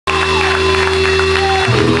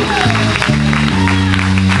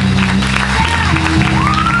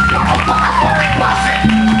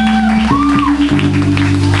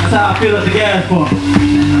fill up the gas pump.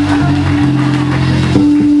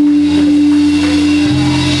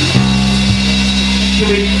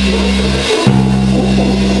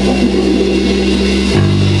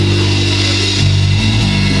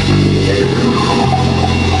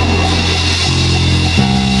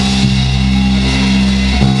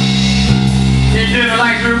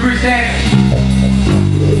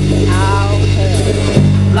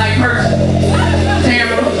 Like person,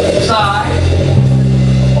 Tamara, side.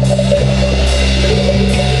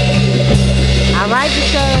 All right,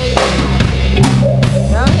 because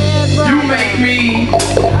go ahead, bro. You make me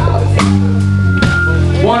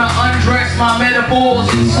wanna undress my metaphors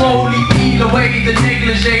and slowly peel away the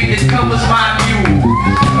negligee that covers my view.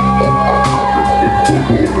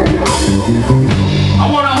 I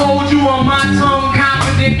wanna hold you on my tongue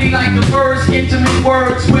confidently like the first intimate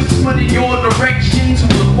words whispered in your direction to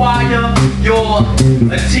acquire your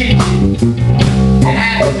attention. It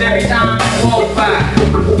happens every time you walk by.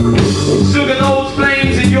 Sugar those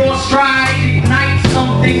flames in your stride ignite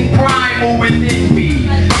something primal within me.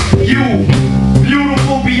 You,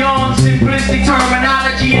 beautiful beyond simplistic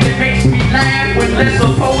terminology, and it makes me laugh when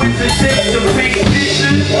lesser poets attempt to make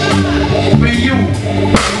pictures for you.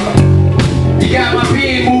 You got my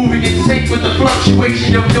pen moving in sync with the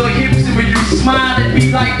fluctuation of your hips, and when you smile at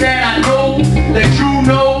me like that, I know that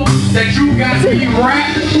you got me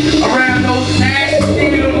wrapped around those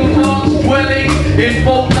nasty little thoughts dwelling in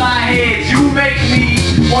both our heads. You make me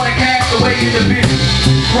wanna cast away individuals,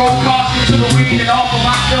 throw caution to the wind and offer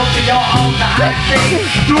myself to your altar. I say,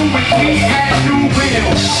 do with me as you will.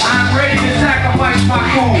 I'm ready to sacrifice my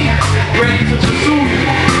cool, ready to pursue you,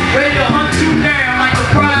 ready to hunt you down like the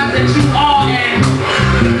prize that you are and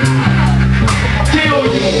kill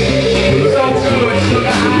you. So good, sugar,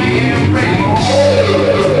 I am ready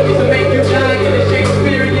to make you die in the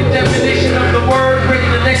Shakespearean definition of the word, ready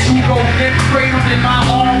to let you go limp cradled in my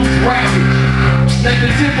arms ravaged. Let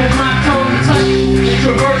the tip of my tongue touch and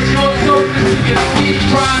traverse your surface to your skin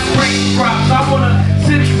dry raindrops. I wanna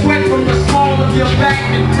sip sweat from the small of your back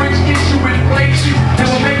and French kiss you in places that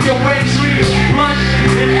will make your wet dreams blush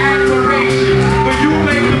in admiration. But you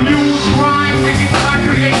make the muse rhyme and get my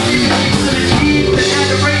creativity to the keys and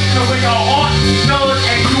adoration of where your heart does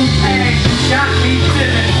and you pass. You got me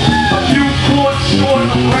feeling a few quarts short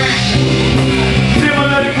of ration.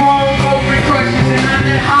 Similar to grown open crushes and I'm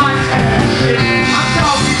that hot shit. I'm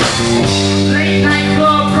talking late night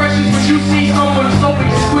club crushes when you see someone so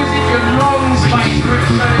exquisite your lungs might grip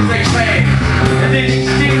as they pass. And then you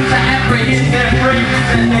seem to apprehend their fragrance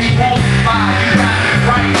and they walk by. You got me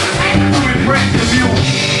right to impress the view.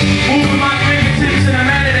 Moving my fingertips in a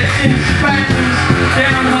manner that sends spasms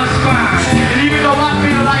down her spine. And even though I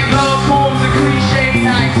feel like love poems are cliche,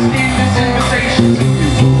 I extend this invitation to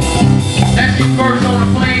you. Let's get first on the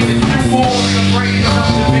flame and you walls the brain of the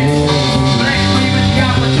dimension. Bless me with the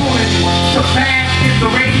opportunity to bask in the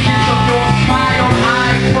radiance of your smile.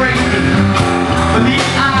 I pray but these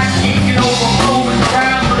eyes aching overflowing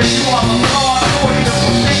around so that you are the flawed portion of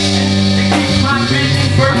perfection that keeps my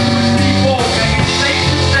vision virtuously forward. And it's safe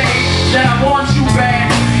to say that I want you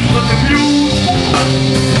back. But the muse,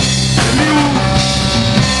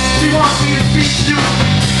 she wants me to speak to you.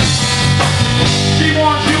 She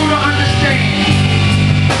wants you to understand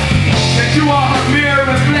that you are her mirror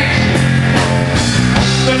reflection,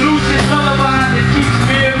 the lucid lullaby that keeps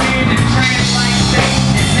mirroring and trance-like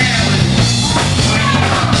states and narratives.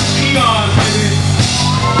 Eons, baby.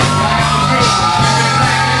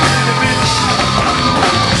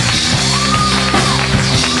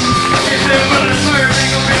 If they're gonna serve, they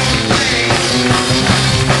gonna be able to say,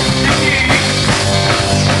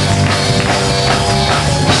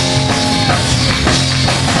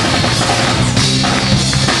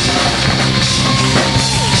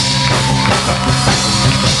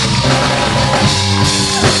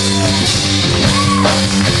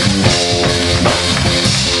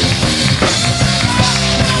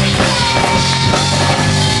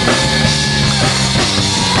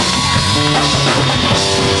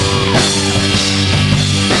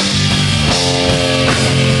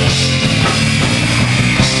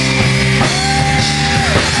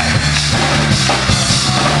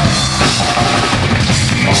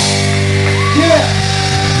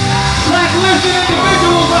 Blacklisted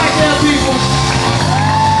individuals right there, people.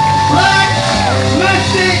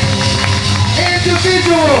 Blacklisted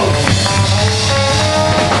individuals.